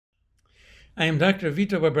I am Dr.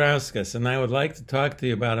 Vyto Babrauskas, and I would like to talk to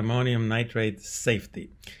you about ammonium nitrate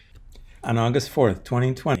safety. On August 4th,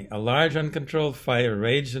 2020, a large uncontrolled fire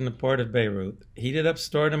raged in the port of Beirut, heated up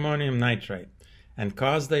stored ammonium nitrate, and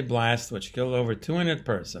caused a blast which killed over 200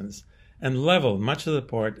 persons and leveled much of the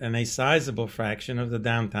port and a sizable fraction of the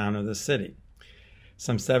downtown of the city.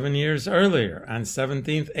 Some 7 years earlier, on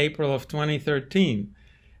 17th April of 2013,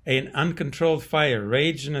 an uncontrolled fire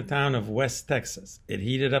raged in the town of West Texas. It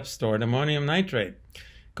heated up stored ammonium nitrate,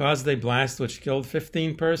 caused a blast which killed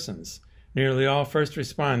 15 persons, nearly all first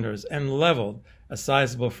responders, and leveled a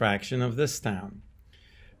sizable fraction of this town.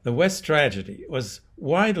 The West tragedy was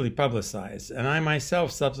widely publicized, and I myself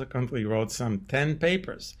subsequently wrote some 10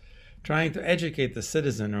 papers trying to educate the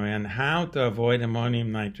citizenry on how to avoid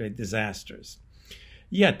ammonium nitrate disasters.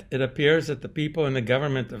 Yet it appears that the people in the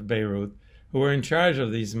government of Beirut who were in charge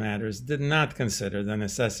of these matters did not consider the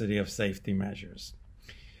necessity of safety measures.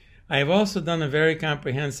 I have also done a very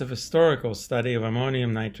comprehensive historical study of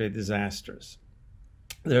ammonium nitrate disasters.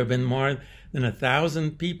 There have been more than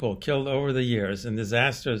 1,000 people killed over the years in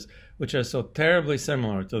disasters which are so terribly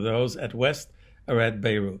similar to those at West or at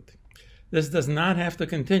Beirut. This does not have to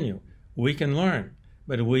continue. We can learn,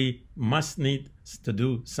 but we must need to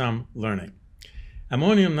do some learning.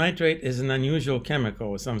 Ammonium nitrate is an unusual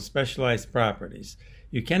chemical with some specialized properties.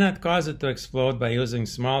 You cannot cause it to explode by using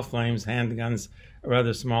small flames, handguns, or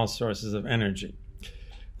other small sources of energy.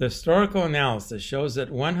 The historical analysis shows that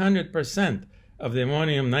 100% of the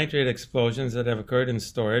ammonium nitrate explosions that have occurred in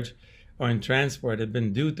storage or in transport have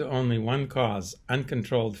been due to only one cause: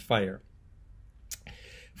 uncontrolled fire.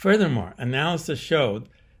 Furthermore, analysis showed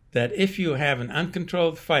that if you have an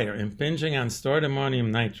uncontrolled fire impinging on stored ammonium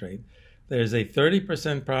nitrate, there is a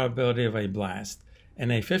 30% probability of a blast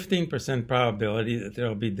and a 15% probability that there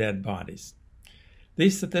will be dead bodies.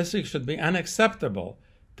 These statistics should be unacceptable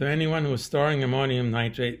to anyone who is storing ammonium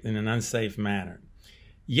nitrate in an unsafe manner.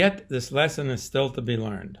 Yet this lesson is still to be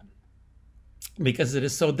learned. Because it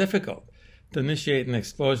is so difficult to initiate an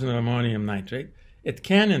explosion of ammonium nitrate, it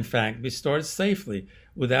can in fact be stored safely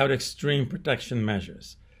without extreme protection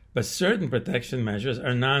measures. But certain protection measures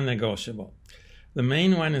are non-negotiable. The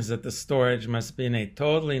main one is that the storage must be in a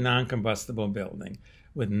totally non-combustible building,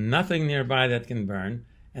 with nothing nearby that can burn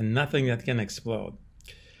and nothing that can explode.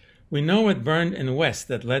 We know what burned in West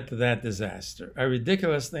that led to that disaster: a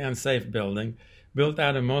ridiculously unsafe building built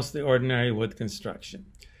out of mostly ordinary wood construction.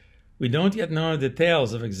 We don't yet know the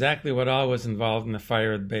details of exactly what all was involved in the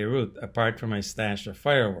fire at Beirut, apart from a stash of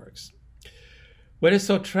fireworks. What is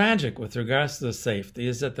so tragic with regards to the safety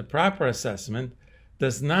is that the proper assessment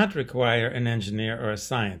does not require an engineer or a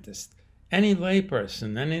scientist. Any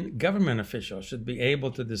layperson, any government official should be able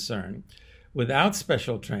to discern, without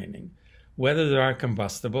special training, whether there are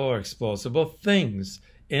combustible or explosible things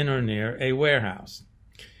in or near a warehouse.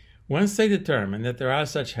 Once they determine that there are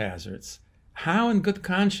such hazards, how in good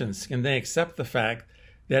conscience can they accept the fact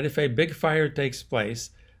that if a big fire takes place,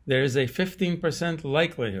 there is a 15%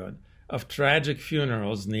 likelihood of tragic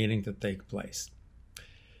funerals needing to take place?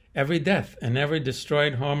 Every death and every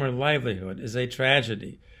destroyed home or livelihood is a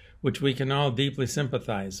tragedy which we can all deeply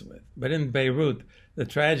sympathize with. But in Beirut, the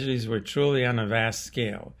tragedies were truly on a vast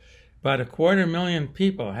scale. About 250,000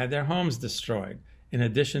 people had their homes destroyed, in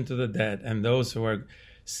addition to the dead and those who were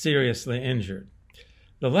seriously injured.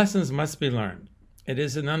 The lessons must be learned. It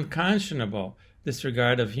is an unconscionable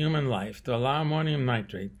disregard of human life to allow ammonium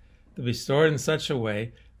nitrate to be stored in such a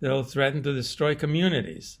way that it will threaten to destroy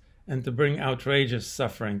communities and to bring outrageous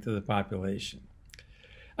suffering to the population.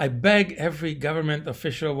 I beg every government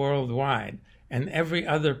official worldwide and every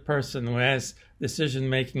other person who has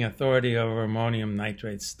decision-making authority over ammonium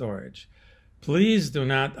nitrate storage, please do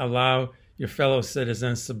not allow your fellow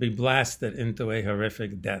citizens to be blasted into a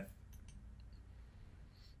horrific death.